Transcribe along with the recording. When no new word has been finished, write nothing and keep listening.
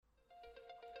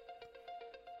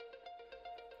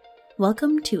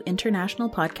Welcome to International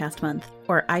Podcast Month,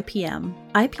 or IPM.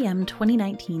 IPM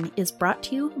 2019 is brought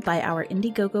to you by our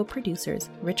Indiegogo producers,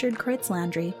 Richard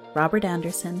Kreutz-Landry, Robert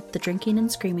Anderson, the Drinking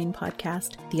and Screaming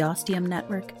Podcast, the Ostium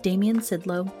Network, Damian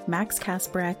Sidlow, Max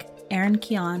Kasparek, Aaron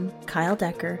Keon, Kyle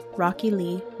Decker, Rocky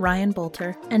Lee, Ryan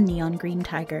Bolter, and Neon Green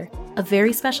Tiger. A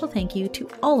very special thank you to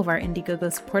all of our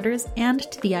Indiegogo supporters and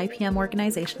to the IPM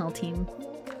organizational team.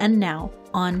 And now,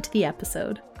 on to the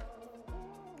episode.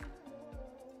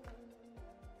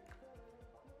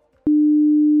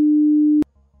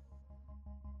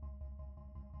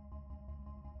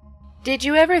 Did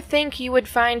you ever think you would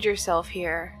find yourself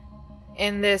here,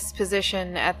 in this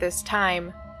position at this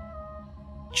time?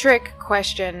 Trick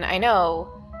question, I know,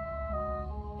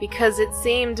 because it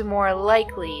seemed more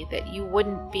likely that you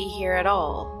wouldn't be here at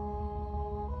all.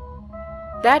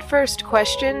 That first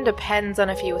question depends on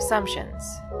a few assumptions,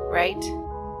 right?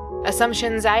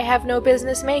 Assumptions I have no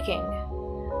business making.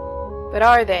 But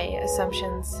are they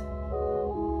assumptions?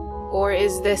 Or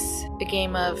is this a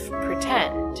game of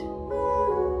pretend?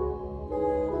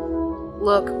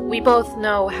 Look, we both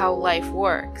know how life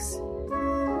works,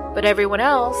 but everyone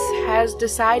else has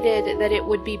decided that it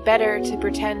would be better to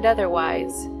pretend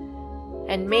otherwise,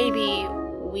 and maybe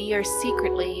we are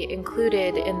secretly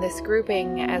included in this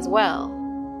grouping as well.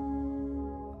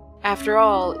 After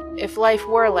all, if life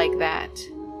were like that,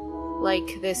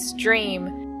 like this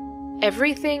dream,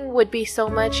 everything would be so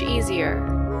much easier.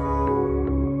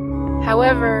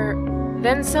 However,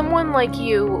 then someone like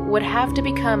you would have to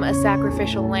become a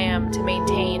sacrificial lamb to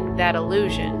maintain that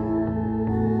illusion.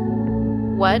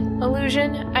 What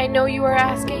illusion, I know you are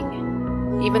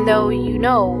asking? Even though you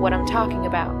know what I'm talking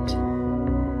about.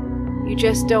 You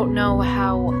just don't know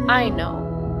how I know.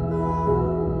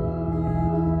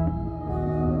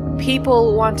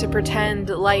 People want to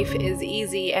pretend life is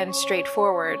easy and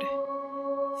straightforward.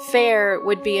 Fair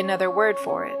would be another word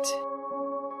for it.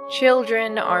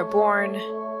 Children are born,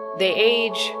 they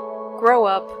age, grow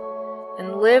up,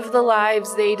 and live the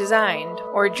lives they designed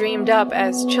or dreamed up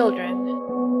as children.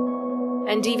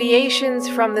 And deviations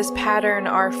from this pattern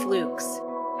are flukes,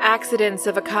 accidents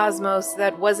of a cosmos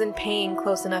that wasn't paying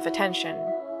close enough attention.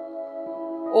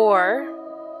 Or,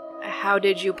 how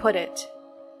did you put it?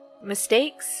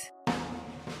 Mistakes?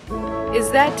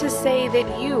 Is that to say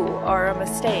that you are a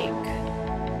mistake?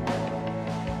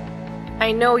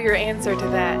 I know your answer to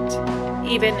that,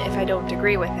 even if I don't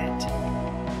agree with it.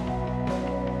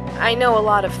 I know a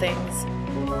lot of things.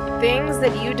 Things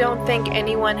that you don't think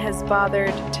anyone has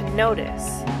bothered to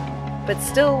notice, but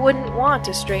still wouldn't want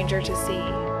a stranger to see.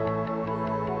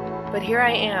 But here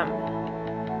I am,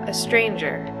 a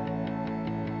stranger,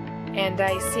 and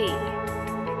I see.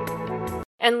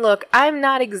 And look, I'm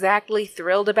not exactly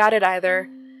thrilled about it either,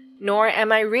 nor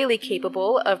am I really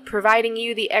capable of providing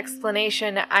you the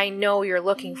explanation I know you're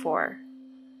looking for.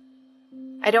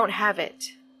 I don't have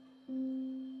it.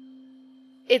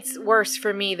 It's worse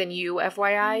for me than you,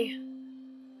 FYI.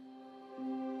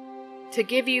 To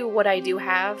give you what I do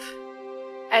have,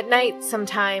 at night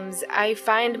sometimes I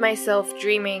find myself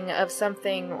dreaming of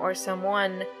something or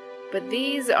someone, but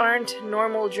these aren't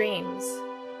normal dreams.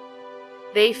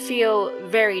 They feel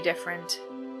very different.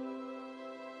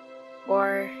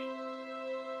 Or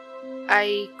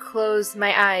I close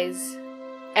my eyes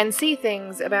and see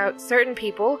things about certain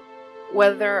people,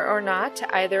 whether or not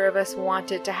either of us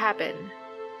want it to happen.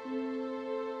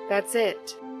 That's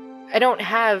it. I don't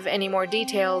have any more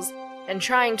details, and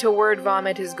trying to word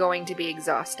vomit is going to be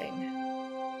exhausting.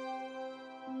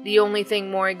 The only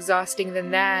thing more exhausting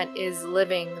than that is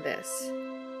living this.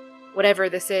 Whatever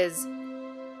this is.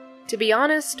 To be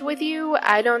honest with you,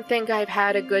 I don't think I've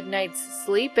had a good night's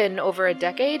sleep in over a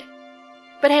decade.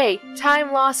 But hey,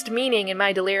 time lost meaning in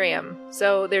my delirium,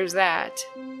 so there's that.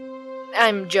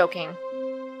 I'm joking.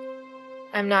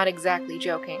 I'm not exactly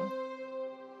joking.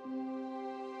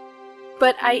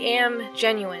 But I am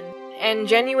genuine, and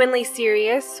genuinely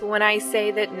serious when I say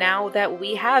that now that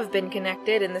we have been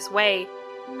connected in this way,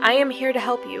 I am here to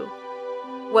help you.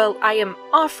 Well, I am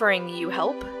offering you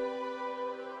help.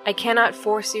 I cannot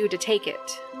force you to take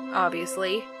it,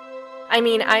 obviously. I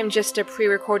mean, I'm just a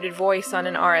pre-recorded voice on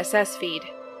an RSS feed.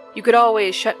 You could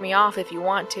always shut me off if you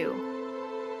want to.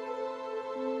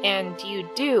 And you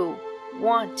do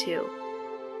want to.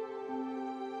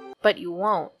 But you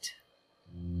won't.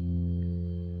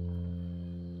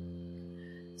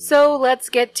 So let's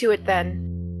get to it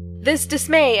then. This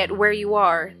dismay at where you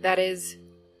are, that is.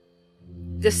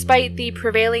 Despite the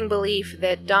prevailing belief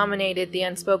that dominated the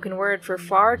unspoken word for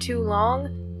far too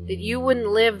long, that you wouldn't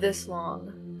live this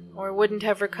long, or wouldn't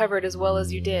have recovered as well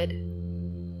as you did.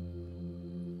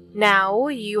 Now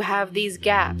you have these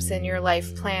gaps in your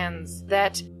life plans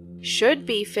that should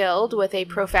be filled with a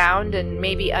profound and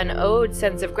maybe unowed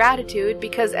sense of gratitude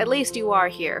because at least you are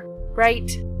here, right?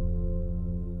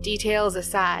 Details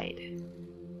aside.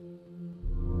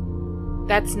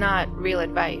 That's not real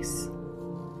advice.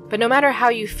 But no matter how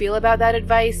you feel about that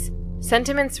advice,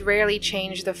 sentiments rarely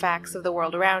change the facts of the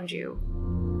world around you.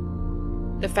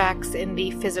 The facts in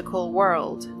the physical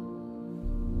world.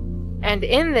 And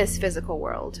in this physical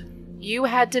world, you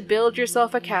had to build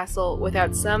yourself a castle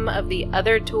without some of the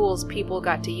other tools people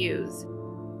got to use.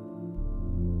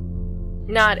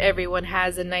 Not everyone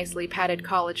has a nicely padded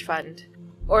college fund,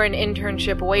 or an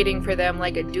internship waiting for them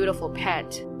like a dutiful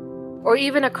pet, or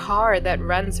even a car that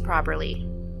runs properly.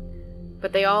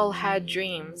 But they all had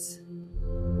dreams.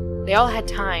 They all had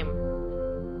time.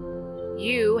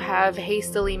 You have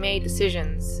hastily made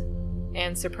decisions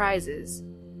and surprises.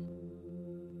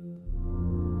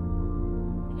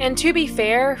 And to be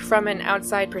fair, from an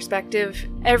outside perspective,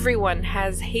 everyone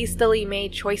has hastily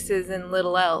made choices in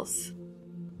little else.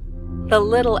 The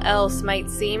little else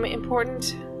might seem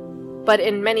important, but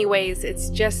in many ways it's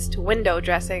just window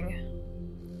dressing.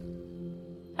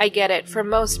 I get it, from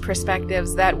most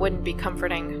perspectives that wouldn't be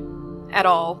comforting. At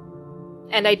all.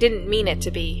 And I didn't mean it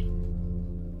to be.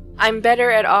 I'm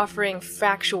better at offering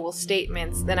factual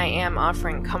statements than I am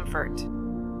offering comfort.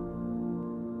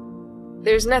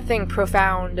 There's nothing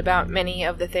profound about many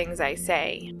of the things I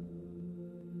say.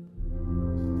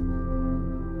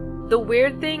 The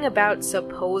weird thing about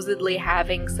supposedly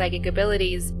having psychic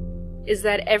abilities is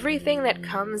that everything that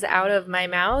comes out of my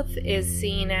mouth is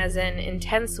seen as an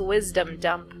intense wisdom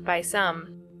dump by some.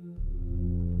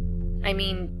 I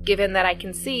mean, given that I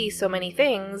can see so many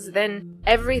things, then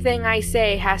everything I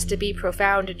say has to be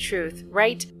profound truth,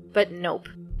 right? But nope,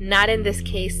 not in this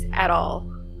case at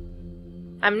all.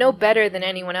 I'm no better than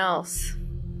anyone else.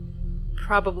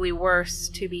 Probably worse,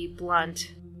 to be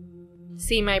blunt.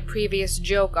 See my previous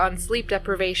joke on sleep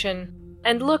deprivation,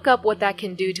 and look up what that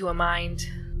can do to a mind.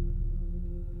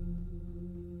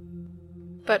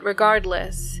 But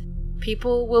regardless,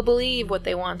 people will believe what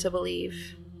they want to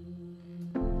believe.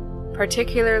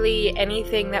 Particularly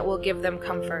anything that will give them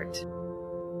comfort.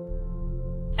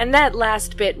 And that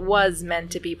last bit was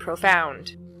meant to be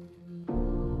profound.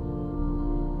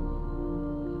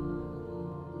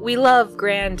 We love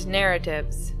grand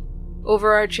narratives,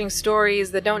 overarching stories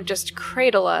that don't just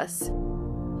cradle us,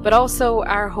 but also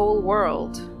our whole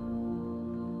world.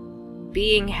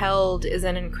 Being held is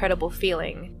an incredible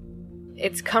feeling.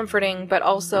 It's comforting, but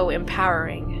also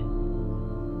empowering.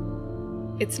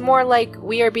 It's more like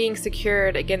we are being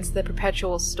secured against the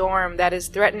perpetual storm that is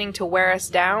threatening to wear us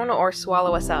down or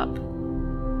swallow us up.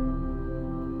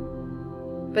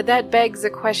 But that begs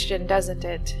a question, doesn't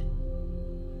it?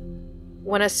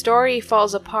 When a story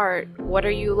falls apart, what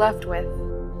are you left with?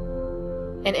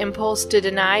 An impulse to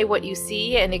deny what you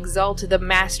see and exalt the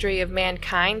mastery of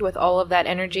mankind with all of that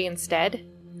energy instead?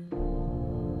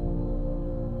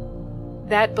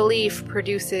 That belief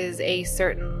produces a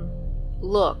certain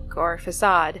look or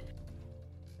facade,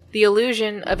 the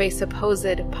illusion of a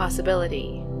supposed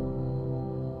possibility.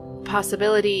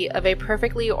 Possibility of a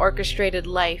perfectly orchestrated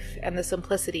life and the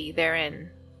simplicity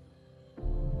therein.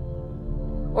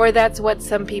 Or that's what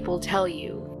some people tell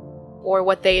you, or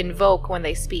what they invoke when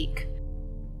they speak.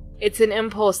 It's an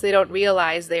impulse they don't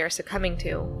realize they are succumbing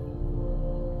to.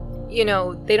 You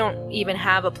know, they don't even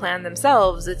have a plan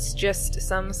themselves, it's just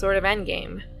some sort of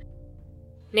endgame.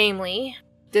 Namely,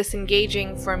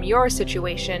 disengaging from your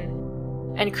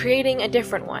situation and creating a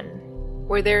different one,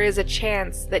 where there is a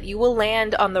chance that you will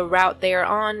land on the route they are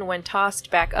on when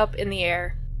tossed back up in the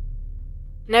air.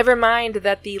 Never mind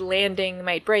that the landing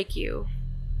might break you.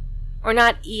 Or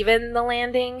not even the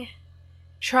landing.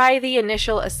 Try the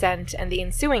initial ascent and the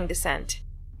ensuing descent.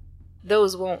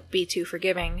 Those won't be too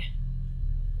forgiving.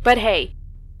 But hey,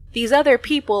 these other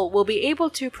people will be able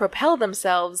to propel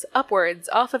themselves upwards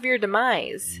off of your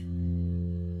demise.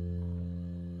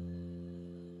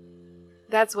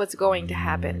 That's what's going to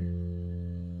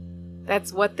happen.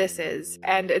 That's what this is,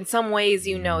 and in some ways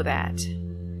you know that.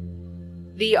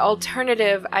 The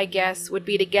alternative, I guess, would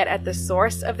be to get at the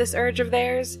source of this urge of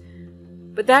theirs,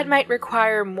 but that might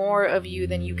require more of you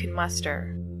than you can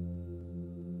muster.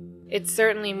 It's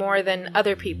certainly more than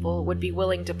other people would be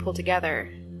willing to pull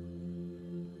together.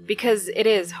 Because it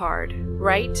is hard,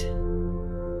 right?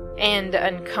 And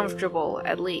uncomfortable,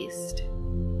 at least.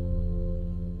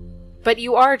 But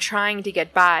you are trying to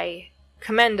get by.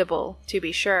 Commendable, to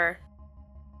be sure.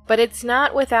 But it's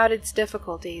not without its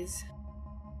difficulties.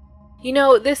 You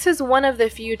know, this is one of the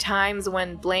few times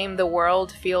when blame the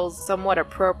world feels somewhat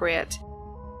appropriate.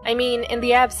 I mean, in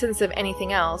the absence of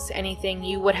anything else, anything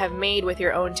you would have made with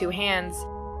your own two hands,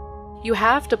 you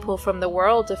have to pull from the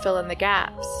world to fill in the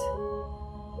gaps.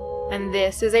 And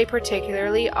this is a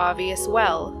particularly obvious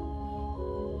well.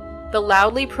 The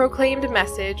loudly proclaimed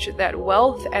message that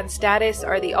wealth and status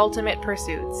are the ultimate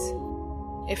pursuits,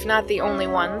 if not the only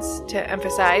ones, to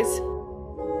emphasize.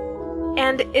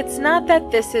 And it's not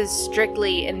that this is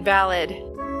strictly invalid.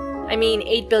 I mean,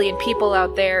 8 billion people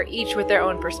out there, each with their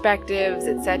own perspectives,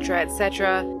 etc.,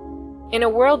 etc. In a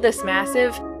world this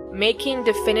massive, making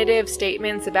definitive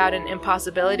statements about an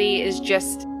impossibility is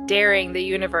just daring the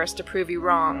universe to prove you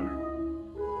wrong.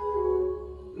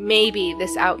 Maybe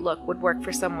this outlook would work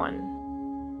for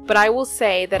someone. But I will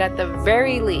say that at the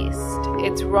very least,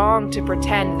 it's wrong to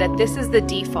pretend that this is the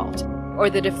default or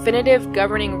the definitive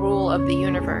governing rule of the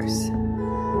universe,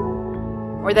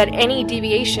 or that any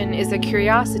deviation is a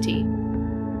curiosity.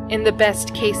 In the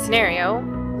best case scenario,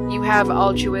 you have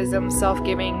altruism,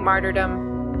 self-giving,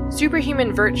 martyrdom,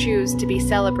 superhuman virtues to be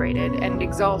celebrated and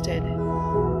exalted,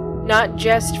 not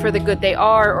just for the good they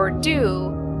are or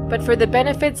do, but for the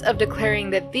benefits of declaring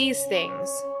that these things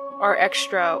are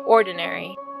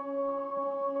extraordinary.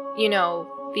 You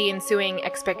know, the ensuing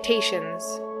expectations,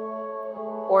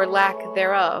 or lack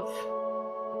thereof,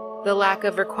 the lack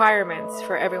of requirements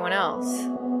for everyone else.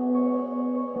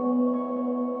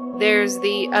 There's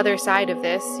the other side of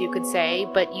this, you could say,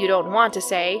 but you don't want to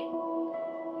say.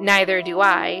 Neither do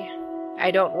I.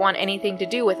 I don't want anything to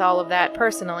do with all of that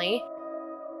personally.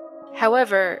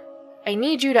 However, I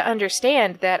need you to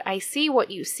understand that I see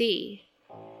what you see.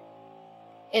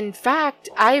 In fact,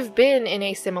 I've been in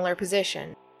a similar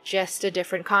position, just a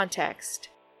different context.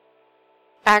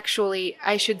 Actually,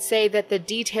 I should say that the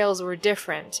details were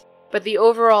different, but the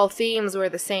overall themes were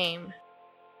the same.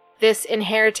 This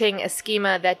inheriting a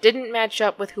schema that didn't match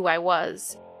up with who I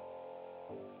was.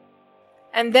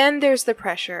 And then there's the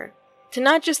pressure to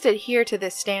not just adhere to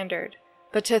this standard,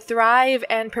 but to thrive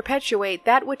and perpetuate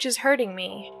that which is hurting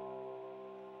me.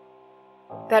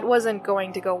 That wasn't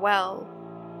going to go well.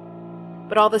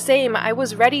 But all the same, I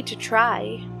was ready to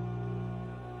try,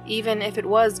 even if it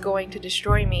was going to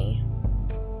destroy me.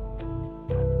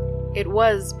 It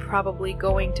was probably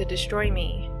going to destroy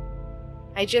me.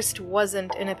 I just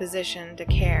wasn't in a position to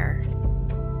care.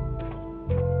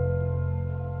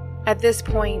 At this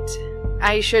point,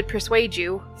 I should persuade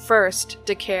you, first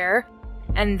to care,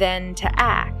 and then to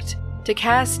act, to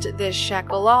cast this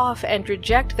shackle off and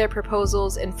reject their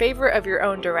proposals in favor of your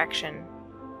own direction.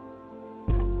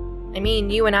 I mean,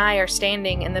 you and I are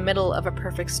standing in the middle of a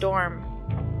perfect storm,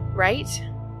 right?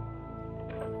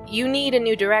 You need a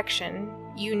new direction,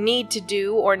 you need to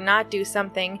do or not do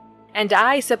something, and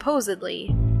I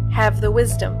supposedly have the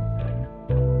wisdom.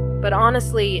 But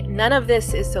honestly, none of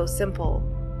this is so simple.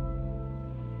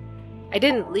 I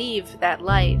didn't leave that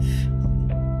life.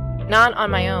 Not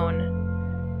on my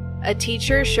own. A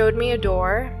teacher showed me a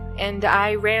door, and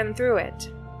I ran through it.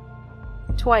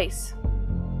 Twice.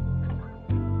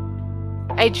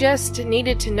 I just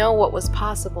needed to know what was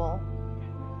possible.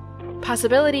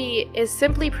 Possibility is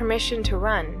simply permission to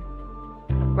run,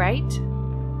 right?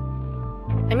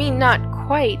 I mean, not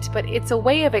quite, but it's a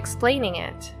way of explaining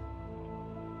it.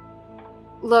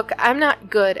 Look, I'm not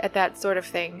good at that sort of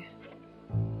thing.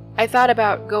 I thought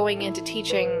about going into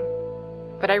teaching,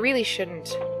 but I really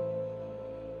shouldn't.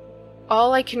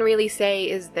 All I can really say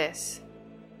is this.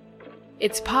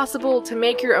 It's possible to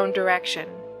make your own direction.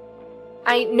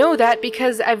 I know that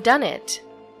because I've done it.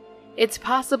 It's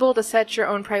possible to set your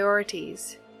own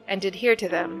priorities and adhere to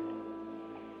them.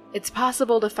 It's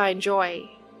possible to find joy.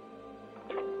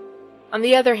 On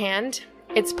the other hand,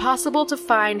 it's possible to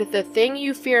find the thing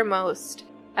you fear most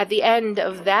at the end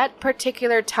of that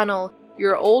particular tunnel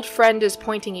your old friend is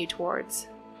pointing you towards.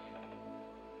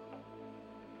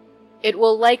 It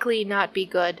will likely not be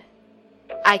good.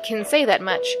 I can say that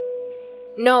much.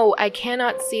 No, I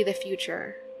cannot see the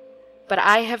future, but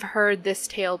I have heard this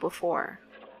tale before.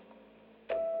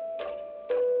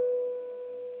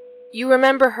 You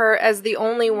remember her as the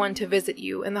only one to visit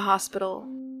you in the hospital.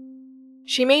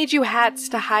 She made you hats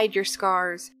to hide your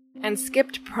scars, and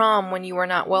skipped prom when you were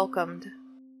not welcomed.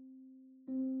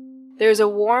 There's a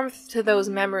warmth to those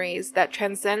memories that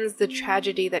transcends the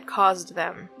tragedy that caused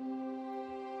them.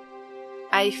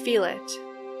 I feel it.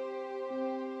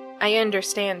 I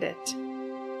understand it.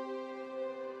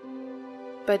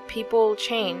 But people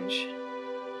change.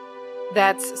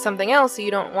 That's something else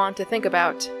you don't want to think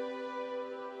about,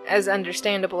 as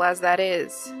understandable as that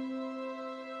is.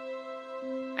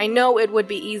 I know it would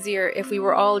be easier if we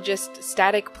were all just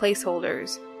static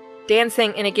placeholders,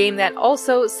 dancing in a game that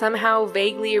also somehow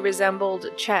vaguely resembled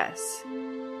chess.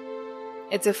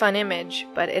 It's a fun image,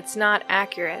 but it's not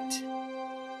accurate.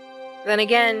 Then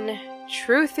again,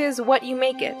 truth is what you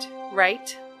make it,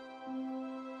 right?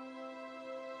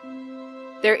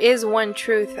 There is one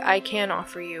truth I can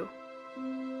offer you.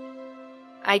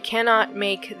 I cannot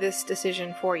make this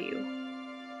decision for you.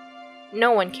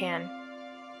 No one can.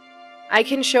 I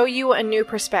can show you a new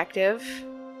perspective,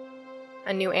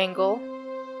 a new angle.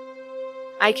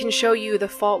 I can show you the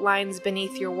fault lines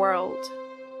beneath your world,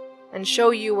 and show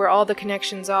you where all the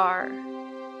connections are.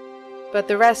 But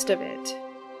the rest of it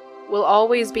will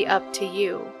always be up to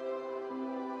you,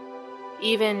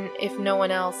 even if no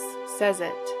one else says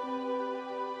it.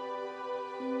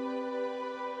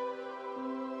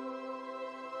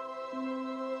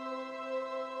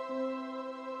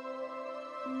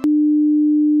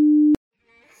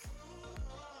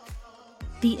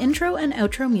 The intro and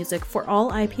outro music for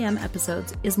all IPM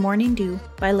episodes is Morning Dew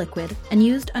by Liquid and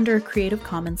used under a Creative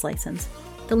Commons license.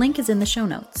 The link is in the show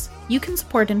notes. You can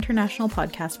support International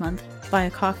Podcast Month via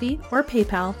Ko-fi or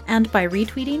PayPal and by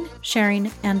retweeting,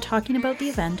 sharing, and talking about the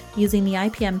event using the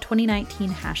IPM 2019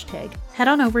 hashtag. Head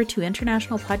on over to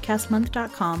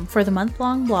internationalpodcastmonth.com for the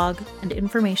month-long blog and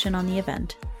information on the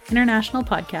event. International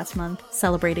Podcast Month,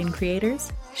 celebrating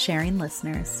creators, sharing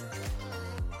listeners.